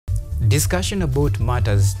discussion about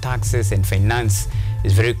matters, taxes and finance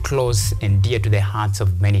is very close and dear to the hearts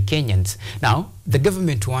of many Kenyans. Now, the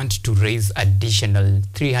government wants to raise additional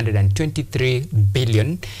 323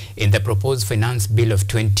 billion in the proposed finance bill of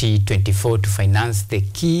 2024 to finance the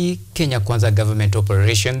key Kenya Kwanza government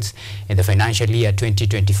operations in the financial year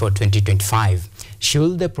 2024-2025.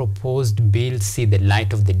 Should the proposed bill see the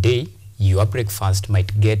light of the day, your breakfast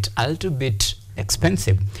might get a little bit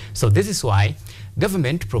expensive. So this is why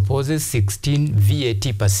government proposes 16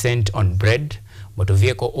 VAT% on bread. Motor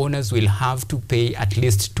vehicle owners will have to pay at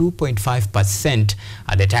least 2.5%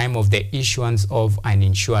 at the time of the issuance of an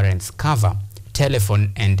insurance cover.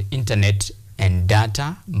 Telephone and internet and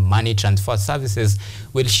data money transfer services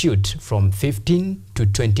will shoot from 15 to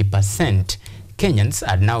 20%. Kenyans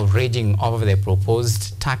are now raging over the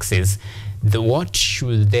proposed taxes. What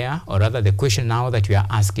should the question now that we are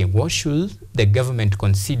asking, what should the government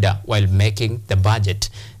consider while making the budget?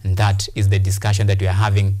 And that is the discussion that we are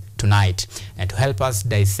having tonight. And to help us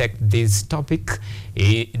dissect this topic,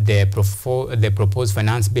 the proposed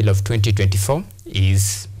finance bill of 2024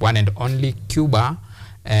 is one and only Cuba,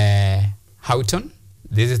 Houghon.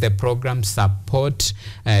 This is the program Support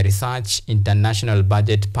Research International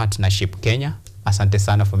Budget Partnership Kenya. Asante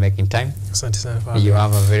sana for making time. Asante sana for you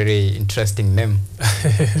have a very interesting name.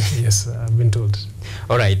 Yes, I've been told.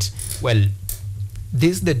 All right. Well,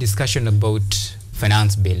 this is the discussion about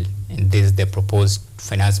finance bill, and this is the proposed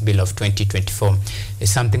finance bill of 2024. It's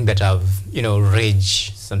something that have,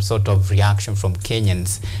 raised some sort of reaction from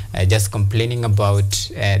Kenyans, just complaining about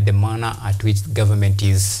the manner at which the government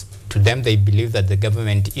is, to them, they believe that the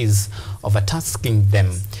government is overtasking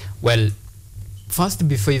them. Well, first,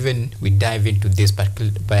 before even we dive into this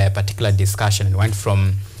particular discussion, and went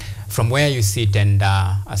from where you sit and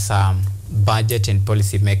as a budget and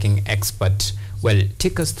policy making expert, well,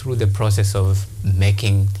 take us through the process of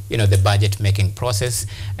making, the budget making process,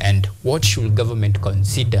 and what should government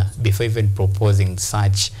consider before even proposing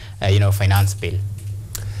such, finance bill?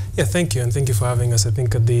 Yeah, thank you, and thank you for having us. I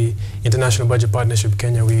think at the International Budget Partnership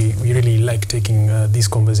Kenya, we really like taking these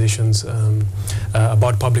conversations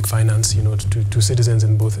about public finance, to citizens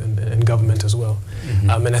and both and government as well.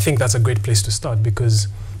 Mm-hmm. And I think that's a great place to start, because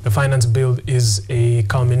the finance bill is a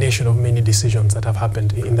culmination of many decisions that have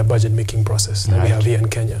happened in the budget making process that we have here in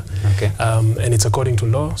Kenya. Okay. And it's according to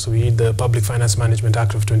law. So we need the Public Finance Management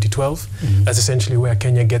Act of 2012. Mm-hmm. That's essentially where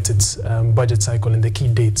Kenya gets its budget cycle and the key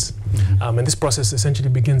dates. Mm-hmm. And this process essentially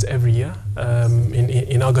begins every year,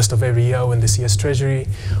 in August of every year, when the CS Treasury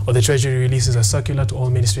or the Treasury releases a circular to all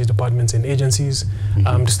ministries, departments and agencies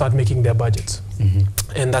to start making their budgets. Mm-hmm.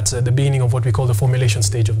 And that's the beginning of what we call the formulation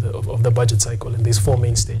stage of the budget cycle, and there's 4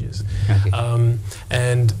 main stages. Okay.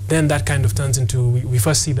 And then that kind of turns into, we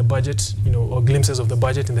first see the budget, or glimpses of the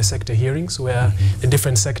budget in the sector hearings, where the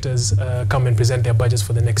different sectors come and present their budgets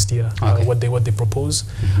for the next year, what they propose,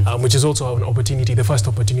 which is also an opportunity, the first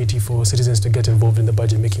opportunity for citizens to get involved in the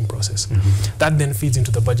budget making process. That then feeds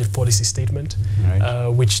into the budget policy statement,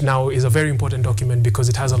 which now is a very important document because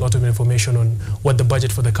it has a lot of information on what the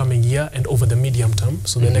budget for the coming year and over the medium term,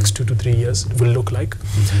 so the next 2 to 3 years, will look like.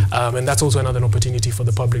 And that's also another opportunity for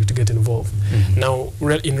the public to get involved. Now,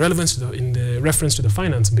 in reference to the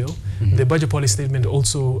finance bill, the budget policy statement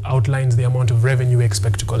also outlines the amount of revenue we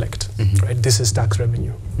expect to collect. Right? This is tax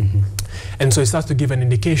revenue. And so it starts to give an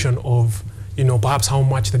indication of perhaps how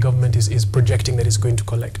much the government is projecting that it's going to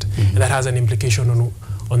collect. And that has an implication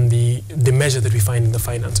on the measure that we find in the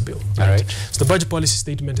finance bill. Right? So the budget policy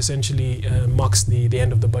statement essentially marks the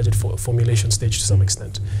end of the budget formulation stage to some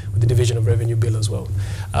extent, with the division of revenue bill as well.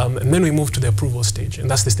 And then we move to the approval stage, and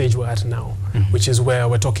that's the stage we're at now, which is where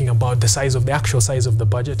we're talking about the actual size of the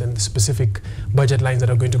budget and the specific budget lines that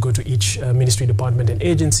are going to go to each ministry, department and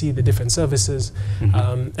agency, the different services,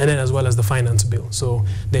 and then as well as the finance bill. So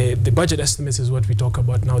the budget estimates is what we talk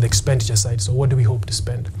about now, the expenditure side. So what do we hope to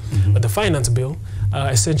spend? But the finance bill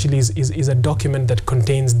essentially is a document that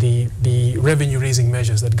contains the revenue-raising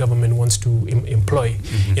measures that government wants to employ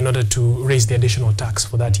in order to raise the additional tax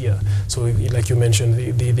for that year. So, like you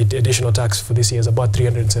mentioned, the additional tax for this year is about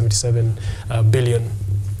 377 billion.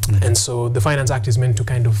 And so the Finance Act is meant to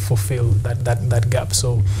kind of fulfill that gap.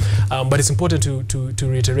 So, but it's important to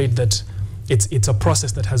reiterate that it's a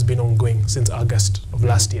process that has been ongoing since August of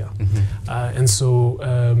last year. And so,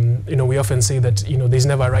 we often say that, there's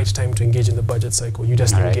never a right time to engage in the budget cycle. You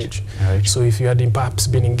just engage. So if you had perhaps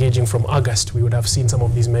been engaging from August, we would have seen some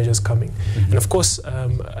of these measures coming. And of course,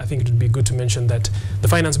 I think it would be good to mention that the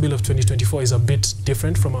Finance Bill of 2024 is a bit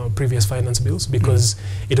different from our previous finance bills because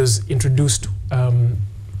it was introduced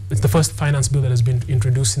it's the first finance bill that has been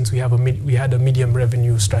introduced since we had a medium-term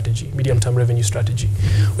revenue strategy,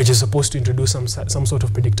 which is supposed to introduce some sort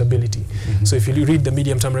of predictability. So if you read the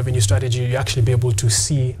medium-term revenue strategy, you actually be able to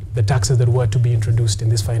see the taxes that were to be introduced in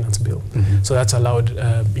this finance bill. So that's allowed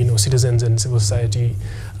citizens and civil society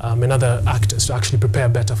and other actors to actually prepare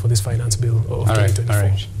better for this finance bill of 2024. All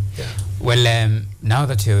right. Yeah. Well, now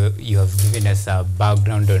that you have given us a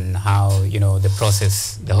background on how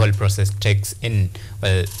the whole process takes in,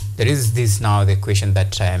 well, there is the question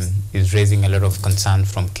that is raising a lot of concern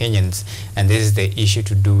from Kenyans, and this is the issue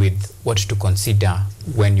to do with what to consider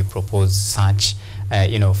when you propose such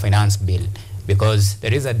finance bill, because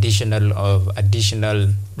there is additional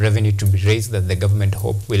revenue to be raised that the government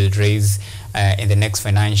hope will raise in the next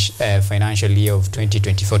financial year of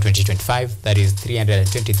 2024-2025. That is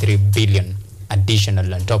 323 billion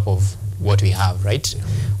additional on top of what we have, right? Yeah.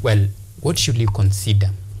 Well, what should you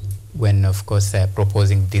consider when, of course,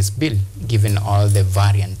 proposing this bill, given all the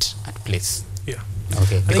variant at place? Yeah.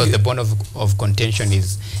 Okay, because the bone of contention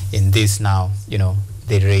is in this now,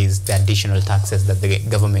 they raise the additional taxes that the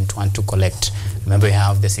government want to collect. Remember, you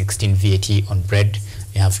have the 16 VAT on bread,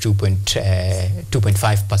 you have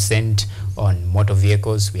 2.5% on motor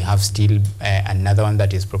vehicles, we have still another one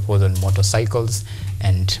that is proposed on motorcycles,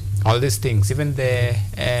 and all these things, even the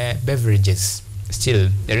beverages, still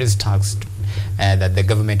there is tax that the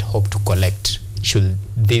government hope to collect should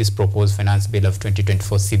this proposed finance bill of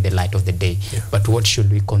 2024 see the light of the day. Yeah. But what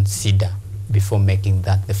should we consider before making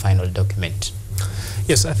that the final document?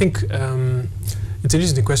 Yes, I think it's an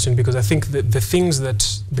interesting question, because I think that the things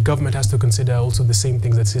that the government has to consider are also the same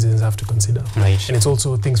things that citizens have to consider. Right. And it's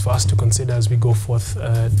also things for us to consider as we go forth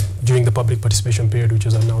during the public participation period, which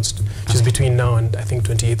was announced, which is between now and I think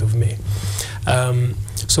 28th of May.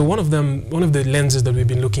 So one of the lenses that we've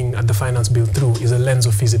been looking at the finance bill through is a lens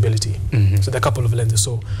of feasibility. So there are a couple of lenses.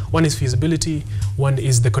 So one is feasibility, one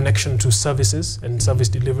is the connection to services and service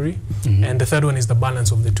delivery, and the third one is the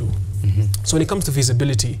balance of the two. So when it comes to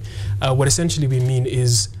feasibility, what essentially we mean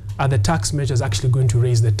is, are the tax measures actually going to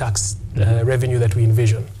raise the tax revenue that we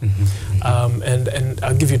envision? And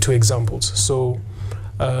I'll give you two examples. So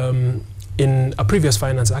in a previous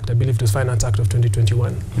Finance Act, I believe it was Finance Act of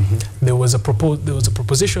 2021, there was a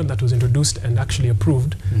proposition that was introduced and actually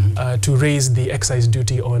approved to raise the excise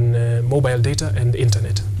duty on mobile data and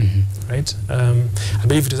internet, right? I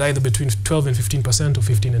believe it was either between 12 and 15% or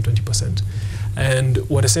 15 and 20%. And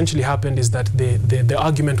what essentially happened is that the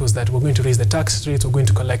argument was that we're going to raise the tax rates, we're going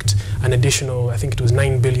to collect an additional, I think it was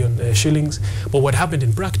 9 billion shillings. But what happened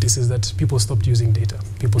in practice is that people stopped using data.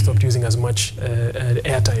 People stopped using as much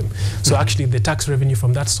airtime. So actually the tax revenue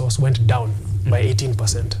from that source went down by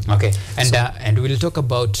 18%. Okay, and we'll talk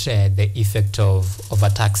about the effect of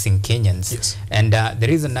overtaxing Kenyans. Yes. And there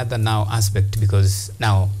is another now aspect, because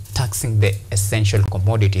now taxing the essential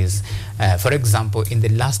commodities. For example, in the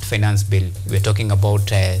last finance bill, we're talking about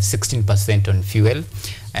 16% on fuel,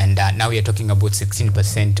 and now we are talking about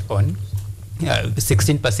 16% on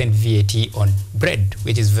 16% VAT on bread,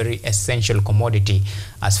 which is very essential commodity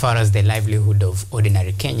as far as the livelihood of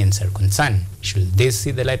ordinary Kenyans are concerned. Should this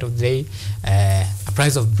see the light of the day, a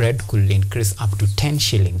price of bread could increase up to 10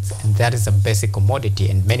 shillings, and that is a basic commodity.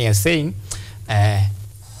 And many are saying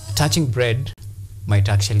touching bread might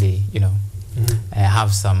actually,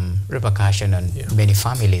 have some repercussion on many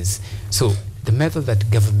families. So the method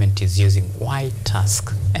that government is using, why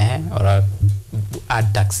task or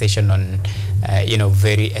add taxation on,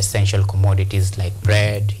 very essential commodities like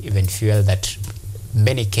bread, even fuel that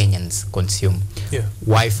many Kenyans consume? Yeah.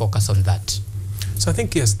 Why focus on that? So I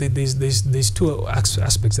think, yes, there's two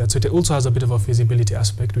aspects that. So it also has a bit of a feasibility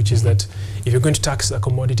aspect, which is that if you're going to tax a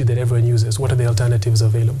commodity that everyone uses, what are the alternatives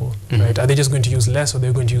available, right? Are they just going to use less, or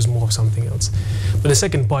they're going to use more of something else? But the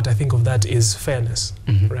second part, I think, of that is fairness,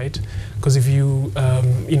 right? Because if you,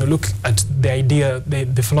 look at the idea,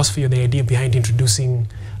 the philosophy or the idea behind introducing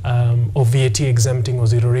or VAT exempting or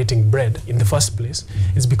zero rating bread in the first place,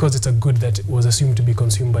 is because it's a good that was assumed to be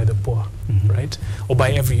consumed by the poor, right? Or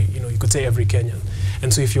by every, you could say every Kenyan.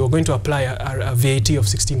 And so if you're going to apply a VAT of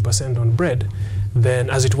 16% on bread, then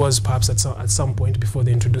as it was perhaps at some point before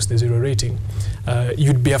they introduced the zero rating,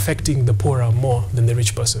 you'd be affecting the poorer more than the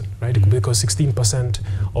rich person, right? Because 16%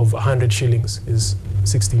 of 100 shillings is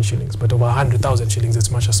 16 shillings, but over 100,000 shillings, it's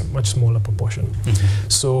much smaller proportion.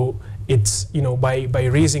 So it's,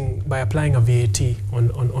 by applying a VAT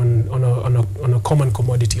on a common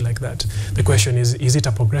commodity like that, the question is it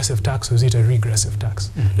a progressive tax or is it a regressive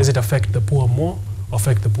tax? Does it affect the poor more,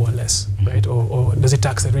 affect the poor less, right? Or does it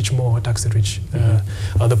tax the rich more or tax the rich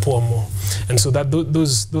or the poor more? And so that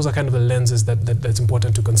those are kind of the lenses that's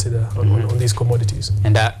important to consider on these commodities.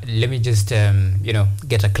 And let me just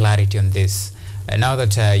get a clarity on this. Now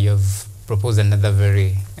that you've proposed another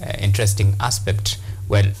very interesting aspect,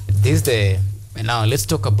 well, now let's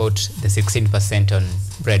talk about the 16% on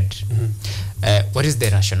bread. What is the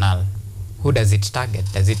rationale? Who does it target?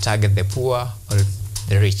 Does it target the poor or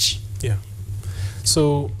the rich? Yeah.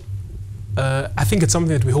 So I think it's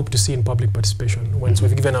something that we hope to see in public participation. Once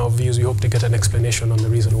we've given our views, we hope to get an explanation on the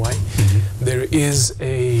reason why. There is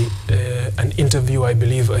an interview, I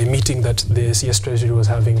believe, a meeting that the CS Treasury was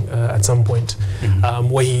having at some point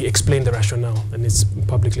where he explained the rationale, and it's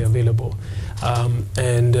publicly available.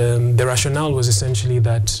 The rationale was essentially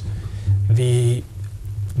that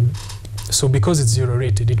so because it's zero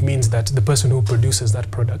rated, it means that the person who produces that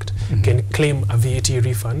product can claim a VAT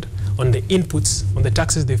refund on the inputs, on the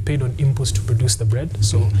taxes they've paid on inputs to produce the bread,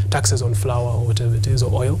 so taxes on flour or whatever it is,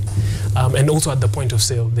 or oil. And also at the point of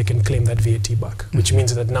sale, they can claim that VAT back, which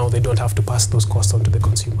means that now they don't have to pass those costs on to the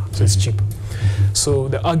consumer, so it's cheap. So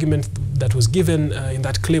the argument that was given in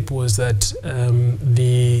that clip was that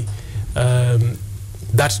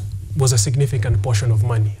that was a significant portion of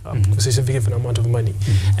money, a significant amount of money,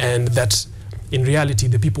 and that in reality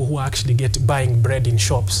the people who are actually buying bread in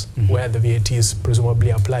shops where the VAT is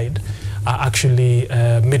presumably applied are actually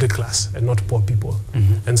middle class and not poor people.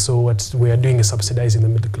 And so what we are doing is subsidizing the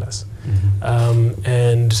middle class.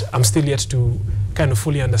 And I'm still yet to kind of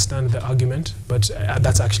fully understand the argument, but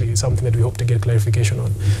that's actually something that we hope to get clarification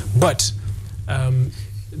on. But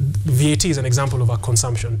VAT is an example of a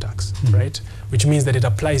consumption tax, right? Which means that it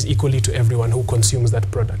applies equally to everyone who consumes that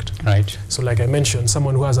product. Right. So like I mentioned,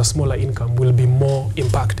 someone who has a smaller income will be more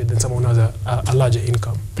impacted than someone who has a larger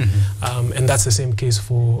income. And that's the same case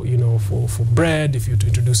for, for bread, if you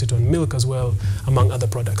introduce it on milk as well, among other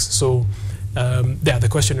products. So the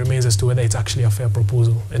question remains as to whether it's actually a fair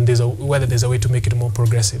proposal and whether there's a way to make it more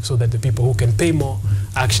progressive so that the people who can pay more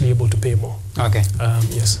are actually able to pay more. Okay.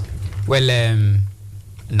 Yes. Well,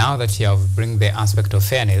 now that you have bring the aspect of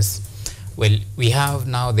fairness, well, we have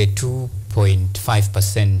now the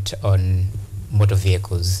 2.5% on motor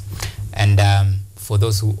vehicles. And for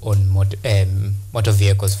those who own motor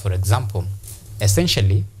vehicles, for example,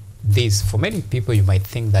 essentially, for many people, you might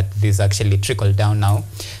think that this actually trickled down now,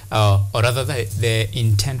 or rather the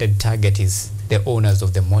intended target is the owners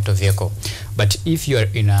of the motor vehicle. But if you are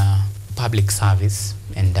in a public service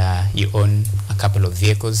and you own a couple of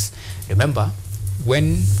vehicles, remember,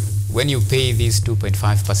 when you pay these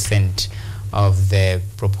 2.5% of the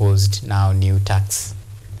proposed now new tax,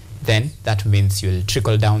 then that means you'll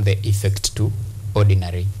trickle down the effect to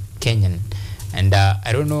ordinary Kenyan. And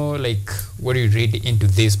I don't know, what do you read into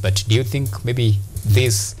this, but do you think maybe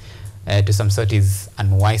this to some sort is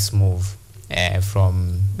unwise move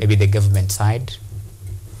from maybe the government side?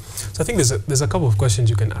 So I think there's a couple of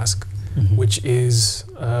questions you can ask, which is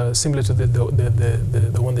similar to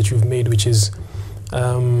the one that you've made, which is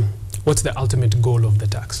what's the ultimate goal of the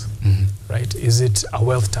tax, right? Is it a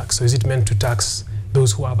wealth tax? So is it meant to tax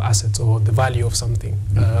those who have assets or the value of something,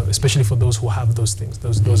 especially for those who have those things,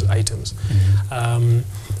 those items?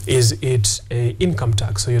 Is it an income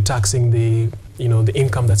tax? So you're taxing the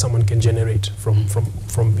income that someone can generate from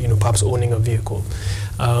perhaps owning a vehicle.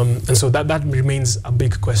 And so that remains a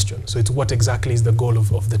big question. So it's what exactly is the goal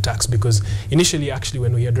of the tax? Because initially, actually,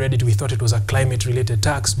 when we had read it, we thought it was a climate-related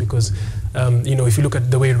tax because, if you look at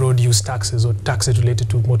the way road use taxes or taxes related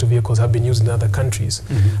to motor vehicles have been used in other countries,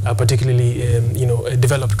 particularly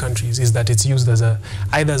developed countries, is that it's used as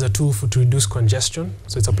either as a tool to reduce congestion,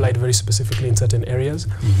 so it's applied very specifically in certain areas,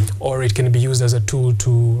 or it can be used as a tool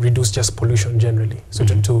to reduce just pollution generally, so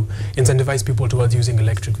to incentivize people towards using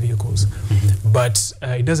electric vehicles. But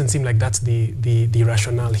it doesn't seem like that's the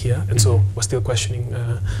rationale here, and so we're still questioning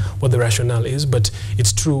what the rationale is. But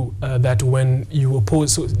it's true that when you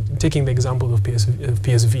oppose, so taking the example of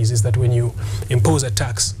PSVs, is that when you impose a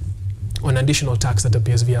tax, an additional tax that a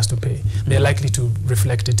PSV has to pay, they're likely to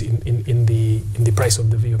reflect it in the price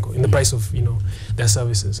of the vehicle, in the price of their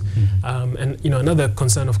services. And another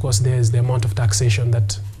concern, of course, there is the amount of taxation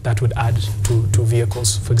that would add to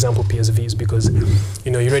vehicles, for example, PSVs, because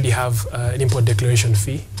you already have an import declaration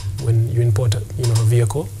fee when you import a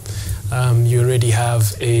vehicle. You already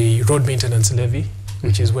have a road maintenance levy,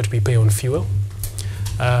 which is what we pay on fuel.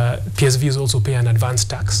 PSVs also pay an advance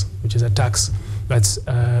tax, which is a tax that's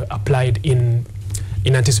applied in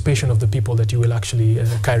anticipation of the people that you will actually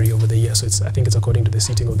carry over the year. So I think it's according to the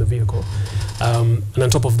seating of the vehicle. And on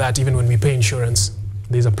top of that, even when we pay insurance,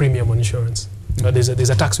 there's a premium on insurance. There's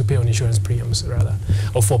a tax we pay on insurance premiums, rather,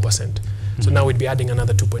 of 4%. So now we'd be adding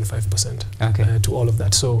another 2.5% to all of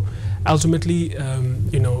that. So ultimately,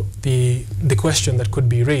 you know, the question that could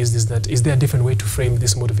be raised is that, is there a different way to frame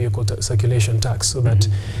this motor vehicle circulation tax so that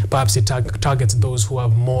perhaps it targets those who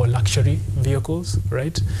have more luxury vehicles,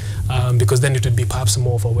 right? Because then it would be perhaps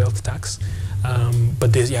more of a wealth tax.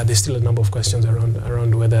 But there's still a number of questions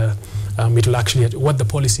around whether it will actually, what the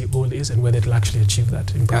policy goal is and whether it will actually achieve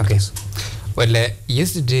that in practice. Well,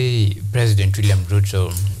 yesterday, President William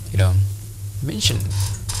Ruto, you know, mentioned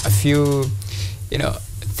a few, you know,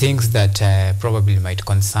 things that probably might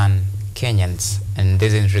concern Kenyans, and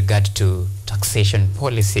this in regard to taxation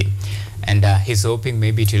policy. And he's hoping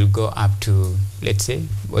maybe it will go up to, let's say,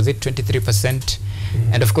 was it 23%?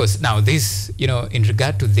 And of course, now this, you know, in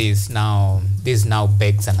regard to this now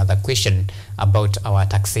begs another question about our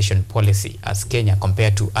taxation policy as Kenya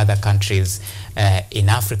compared to other countries in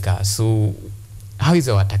Africa. So how is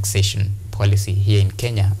our taxation policy here in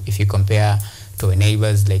Kenya if you compare to our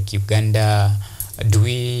neighbors like Uganda? Do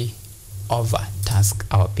we overtask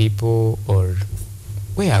our people, or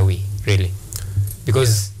where are we really?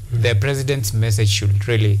 Because the president's message should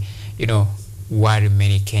really, you know, worry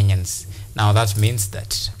many Kenyans. Now that means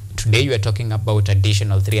that today you are talking about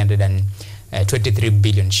additional 323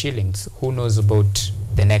 billion shillings. Who knows about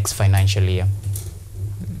the next financial year?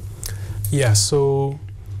 Yeah, so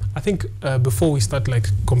I think before we start like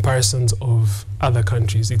comparisons of other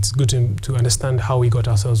countries, it's good to understand how we got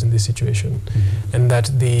ourselves in this situation, and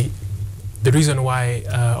that the reason why,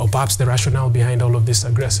 or perhaps the rationale behind all of this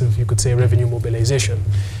aggressive, you could say, revenue mobilization,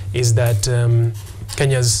 is that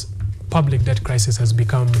Kenya's public debt crisis has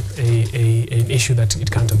become an issue that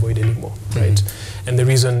it can't avoid anymore, right? And the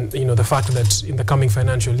reason, you know, the fact that in the coming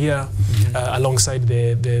financial year, alongside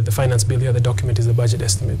the finance bill here, the document is the budget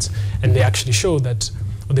estimates, and they actually show that,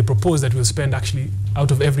 or they propose that we'll spend actually,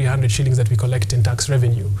 out of every 100 shillings that we collect in tax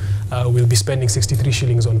revenue, we'll be spending 63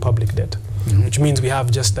 shillings on public debt, which means we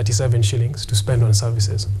have just 37 shillings to spend on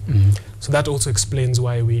services. So that also explains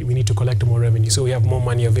why we need to collect more revenue. So we have more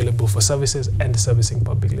money available for services and servicing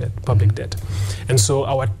public debt. And so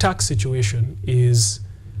our tax situation is,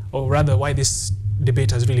 or rather why this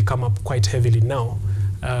debate has really come up quite heavily now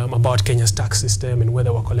about Kenya's tax system and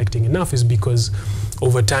whether we're collecting enough, is because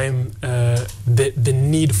over time the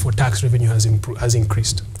need for tax revenue has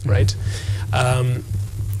increased, right?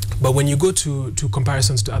 But when you go to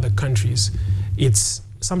comparisons to other countries,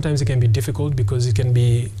 sometimes it can be difficult because it can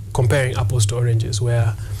be comparing apples to oranges,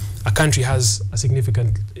 where a country has a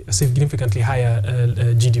significantly higher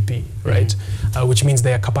GDP, right? Which means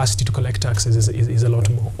their capacity to collect taxes is a lot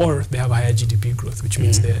more. Or they have a higher GDP growth, which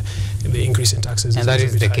means the increase in taxes and that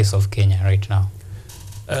is the case of Kenya right now.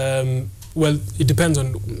 Well, it depends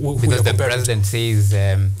on who because the president says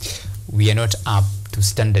we are not up to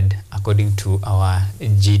standard according to our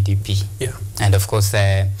GDP. Yeah. And of course,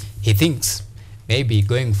 he thinks maybe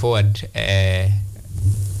going forward,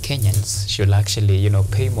 Kenyans should actually, you know,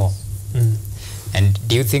 pay more. And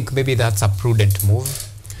do you think maybe that's a prudent move?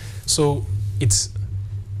 So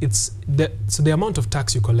so the amount of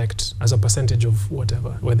tax you collect as a percentage of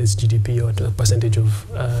whatever, whether it's GDP or a percentage of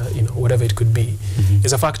you know, whatever it could be,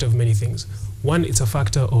 is a factor of many things. One, it's a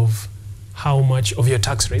factor of how much of your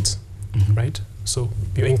tax rates, right? So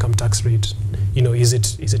your income tax rate, you know, is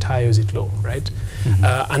it high or is it low, right?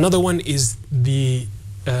 Another one is the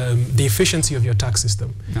efficiency of your tax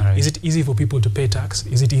system. Right. Is it easy for people to pay tax?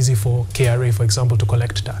 Is it easy for KRA, for example, to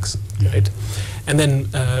collect tax, right? And then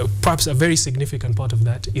perhaps a very significant part of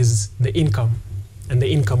that is the income and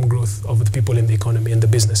the income growth of the people in the economy and the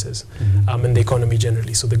businesses and the economy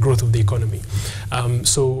generally, so the growth of the economy.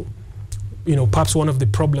 So, you know, perhaps one of the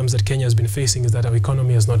problems that Kenya has been facing is that our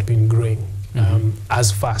economy has not been growing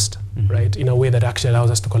as fast, right, in a way that actually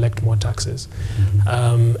allows us to collect more taxes.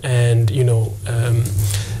 And you know,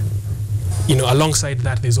 alongside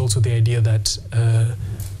that, there's also the idea that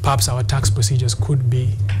perhaps our tax procedures could be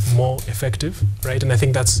more effective, right? And I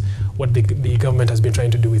think that's what the government has been trying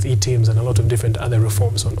to do with e-teams and a lot of different other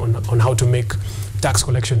reforms on how to make tax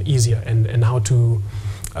collection easier and how to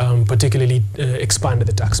particularly expand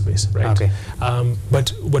the tax base, right? Okay.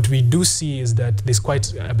 But what we do see is that there's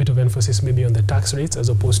quite a bit of emphasis maybe on the tax rates as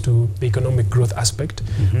opposed to the economic growth aspect,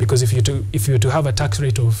 because if you were to have a tax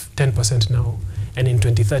rate of 10% now, and in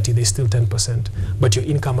 2030 there's still 10%, but your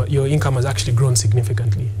income has actually grown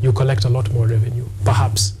significantly, you collect a lot more revenue,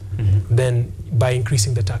 perhaps, than by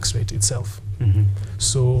increasing the tax rate itself.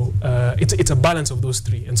 So it's a balance of those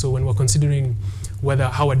three. And so when we're considering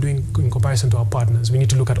how we're doing in comparison to our partners. We need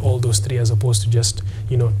to look at all those three as opposed to just,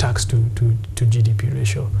 tax to GDP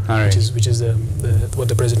ratio, right. which is what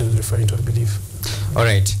the president is referring to, I believe. All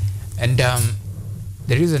right. And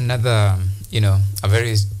there is another, a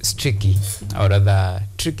very tricky or rather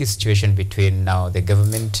tricky situation between now the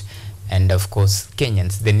government and of course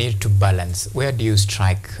Kenyans. They need to balance. Where do you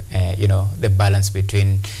strike, the balance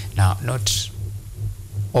between now not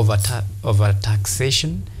over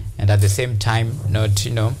taxation and at the same time not,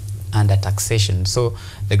 under taxation? So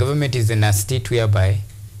the government is in a state whereby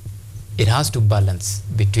it has to balance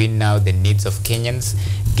between now the needs of Kenyans,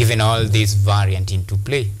 given all these variant into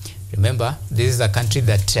play. Remember, this is a country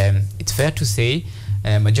that it's fair to say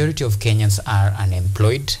majority of Kenyans are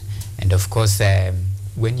unemployed, and of course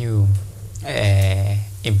when you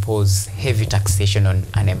impose heavy taxation on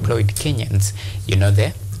unemployed Kenyans,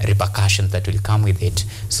 the repercussions that will come with it.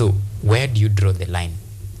 So where do you draw the line?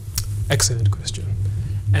 Excellent question.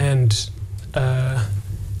 And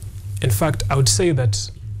in fact, I would say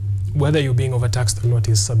that whether you're being overtaxed or not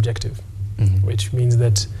is subjective, which means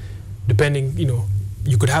that depending,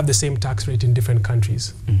 you could have the same tax rate in different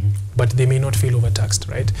countries, but they may not feel overtaxed,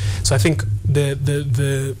 right? So I think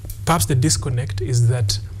perhaps the disconnect is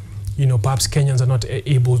that, perhaps Kenyans are not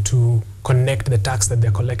able to connect the tax that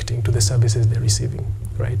they're collecting to the services they're receiving,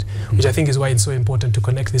 right? Which I think is why it's so important to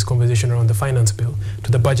connect this conversation around the finance bill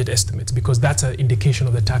to the budget estimates, because that's an indication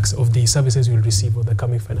of the tax of the services you'll receive over the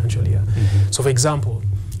coming financial year. So for example,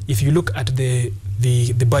 if you look at the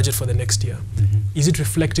budget for the next year, is it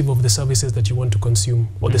reflective of the services that you want to consume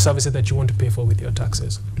or the services that you want to pay for with your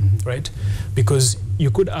taxes, right? Because you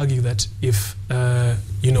could argue that if,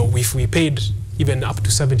 if we paid even up to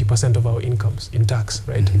 70% of our incomes in tax,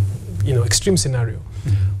 right? Extreme scenario,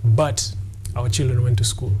 but our children went to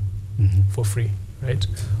school for free, right?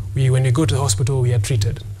 When we go to the hospital, we are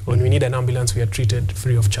treated. When we need an ambulance, we are treated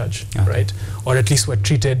free of charge, right? Or at least we're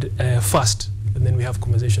treated first, and then we have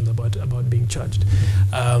conversations about being charged.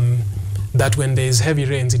 That when there's heavy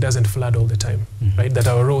rains, it doesn't flood all the time, right? That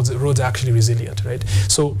our roads are actually resilient, right?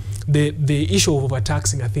 So the issue of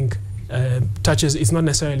overtaxing, I think, it's not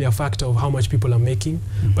necessarily a factor of how much people are making,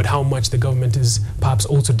 but how much the government is perhaps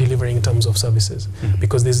also delivering in terms of services.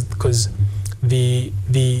 Because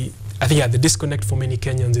I think the disconnect for many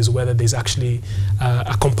Kenyans is whether there's actually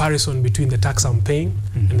a comparison between the tax I'm paying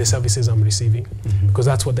and the services I'm receiving, because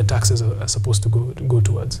that's what the taxes are supposed to go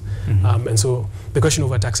towards. And so the question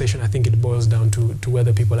of taxation, I think it boils down to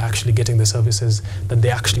whether people are actually getting the services that they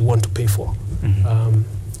actually want to pay for.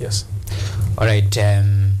 Yes. All right.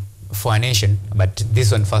 For a nation, but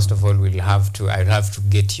this one, first of all, I'll have to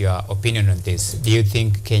get your opinion on this. Do you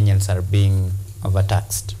think Kenyans are being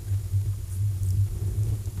overtaxed?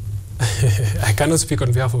 I cannot speak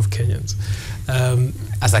on behalf of Kenyans.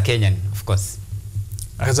 As a Kenyan, of course.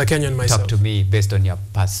 As a Kenyan myself. Talk to me based on your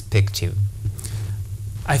perspective.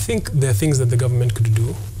 I think there are things that the government could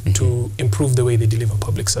do to improve the way they deliver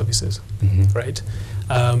public services, right?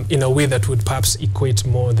 In a way that would perhaps equate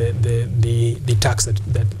more the tax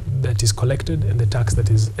that is collected and the tax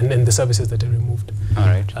that is, and then the services that are removed. All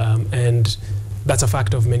right. And that's a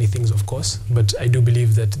factor of many things, of course, but I do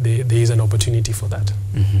believe that there is an opportunity for that.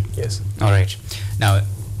 Yes. All right. Now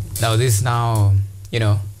this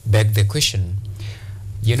beg the question,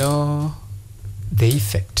 the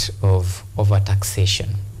effect of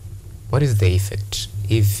overtaxation. What is the effect?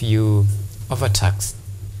 If you overtax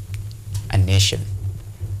a nation,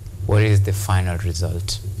 what is the final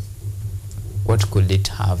result? What could it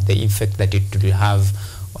have? The effect that it will have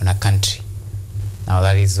on a country. Now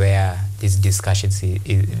that is where this discussion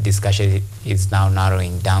is now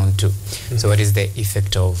narrowing down to. So what is the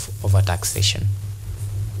effect of overtaxation?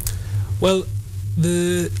 Well,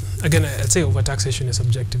 again, I'd say overtaxation is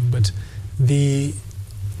subjective, but the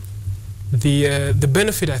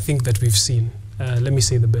benefit I think that we've seen, let me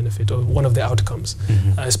say the benefit, or one of the outcomes,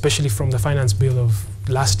 especially from the finance bill of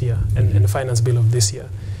last year and the finance bill of this year,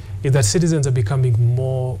 is that citizens are becoming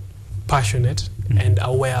more passionate and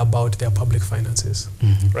aware about their public finances,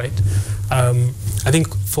 right? I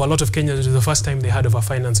think for a lot of Kenyans, it was the first time they heard of a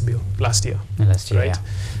finance bill last year, right?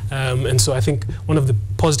 Yeah. And so I think one of the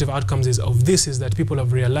positive outcomes is that people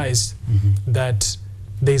have realized that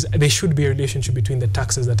there should be a relationship between the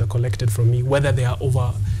taxes that are collected from me, whether they are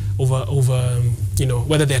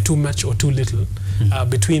whether they are too much or too little,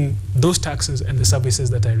 between those taxes and the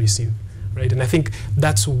services that I receive, right? And I think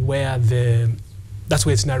that's where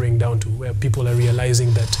it's narrowing down to, where people are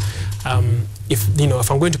realizing that if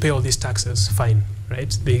I'm going to pay all these taxes, fine,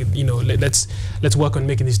 right? They, you know, let's work on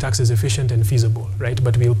making these taxes efficient and feasible, right?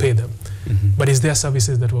 But we'll pay them. But is there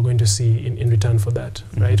services that we're going to see in return for that,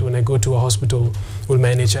 right? When I go to a hospital, will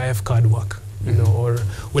my NHIF card work? You know, or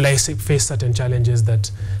will I face certain challenges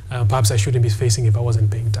that perhaps I shouldn't be facing if I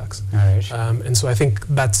wasn't paying tax? All right. And so I think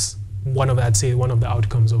that's one of the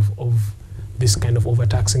outcomes of this kind of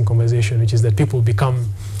overtaxing conversation, which is that people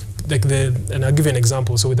become like and I'll give you an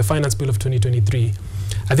example. So with the Finance Bill of 2023,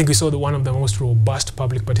 I think we saw one of the most robust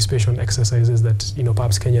public participation exercises that, you know,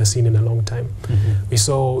 perhaps Kenya has seen in a long time. We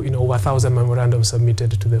saw, you know, over 1,000 memorandums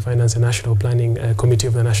submitted to the Finance and National Planning Committee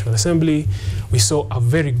of the National Assembly. We saw a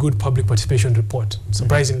very good public participation report,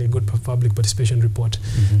 surprisingly good public participation report,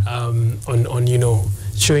 on you know,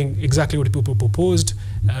 showing exactly what people proposed.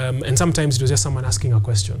 And sometimes it was just someone asking a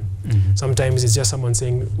question. Sometimes it's just someone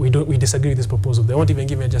saying, we disagree with this proposal. They won't even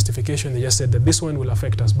give me a justification. They just said that this one will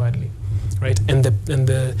affect us badly, right? And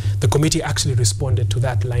the committee actually responded to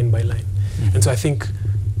that line by line. And so I think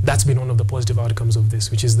that's been one of the positive outcomes of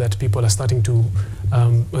this, which is that people are starting to,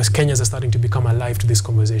 Kenyans are starting to become alive to this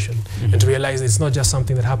conversation and to realize it's not just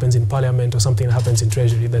something that happens in Parliament or something that happens in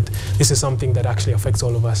Treasury, that this is something that actually affects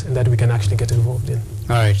all of us and that we can actually get involved in.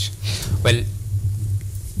 All right. Well,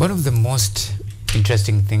 one of the most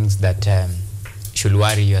interesting things that should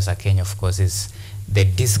worry you as a Kenyan, of course, is the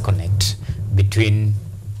disconnect between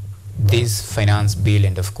this finance bill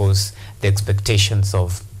and, of course, the expectations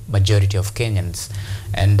of majority of Kenyans.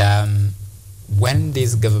 And when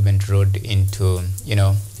this government rode into, you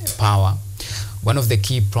know, power, one of the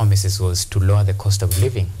key promises was to lower the cost of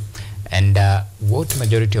living. And what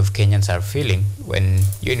majority of Kenyans are feeling when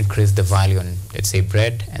you increase the value on, let's say,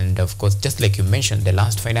 bread, and of course, just like you mentioned, the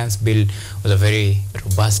last finance bill was a very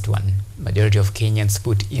robust one. Majority of Kenyans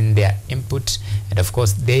put in their input, and of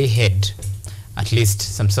course, they had at least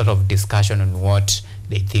some sort of discussion on what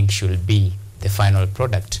they think should be the final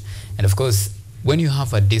product. And of course, when you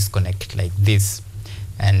have a disconnect like this,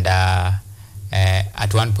 and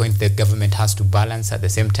at one point the government has to balance, at the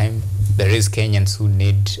same time there is Kenyans who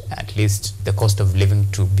need at least the cost of living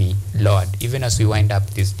to be lowered. Even as we wind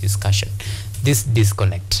up this discussion, this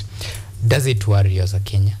disconnect, does it worry you as a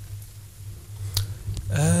Kenya?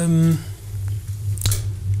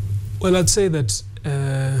 Well, I'd say that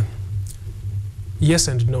yes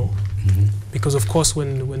and no. Because of course,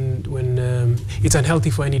 when it's unhealthy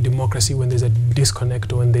for any democracy when there's a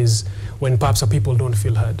disconnect, or when perhaps people don't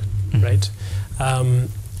feel heard, right?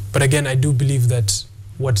 But again, I do believe that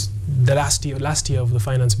what the last year of the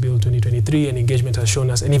Finance Bill 2023 and engagement has shown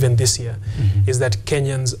us, and even this year, is that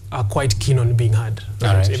Kenyans are quite keen on being heard.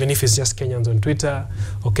 Right? Even if it's just Kenyans on Twitter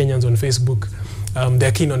or Kenyans on Facebook,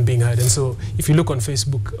 they're keen on being heard. And so if you look on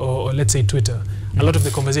Facebook or let's say Twitter, a lot of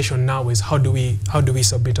the conversation now is how do we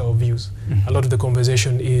submit our views? A lot of the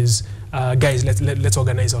conversation is, guys, let's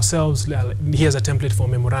organize ourselves. Here's a template for a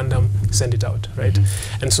memorandum, send it out, right?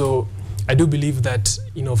 And so I do believe that,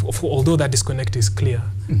 you know, although that disconnect is clear,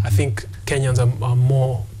 I think Kenyans are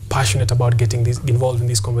more passionate about getting involved in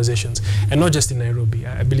these conversations, and not just in Nairobi.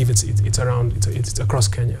 I believe it's around, it's across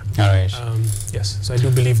Kenya. All right. Yes, so I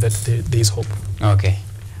do believe that there is hope. Okay.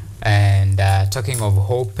 And talking of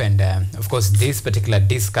hope, and of course this particular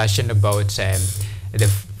discussion about the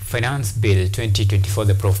Finance Bill 2024,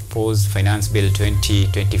 the proposed Finance Bill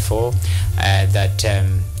 2024, that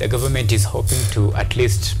the government is hoping to at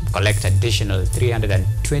least collect additional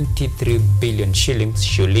 323 billion shillings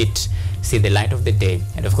should it see the light of the day.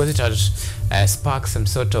 And of course it has sparked some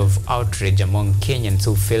sort of outrage among Kenyans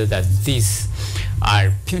who feel that these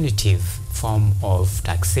are punitive form of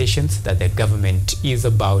taxations that the government is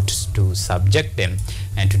about to subject them.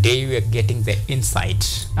 And today we are getting the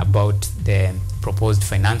insight about the proposed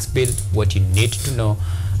finance bill, what you need to know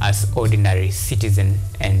as ordinary citizen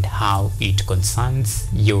and how it concerns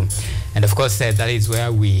you. And of course that is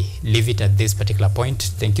where we leave it at this particular point.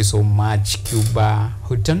 Thank you so much, Cuba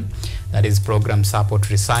Houghon, that is Program Support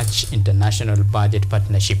Research International Budget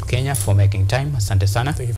Partnership Kenya, for making time. Asante sana.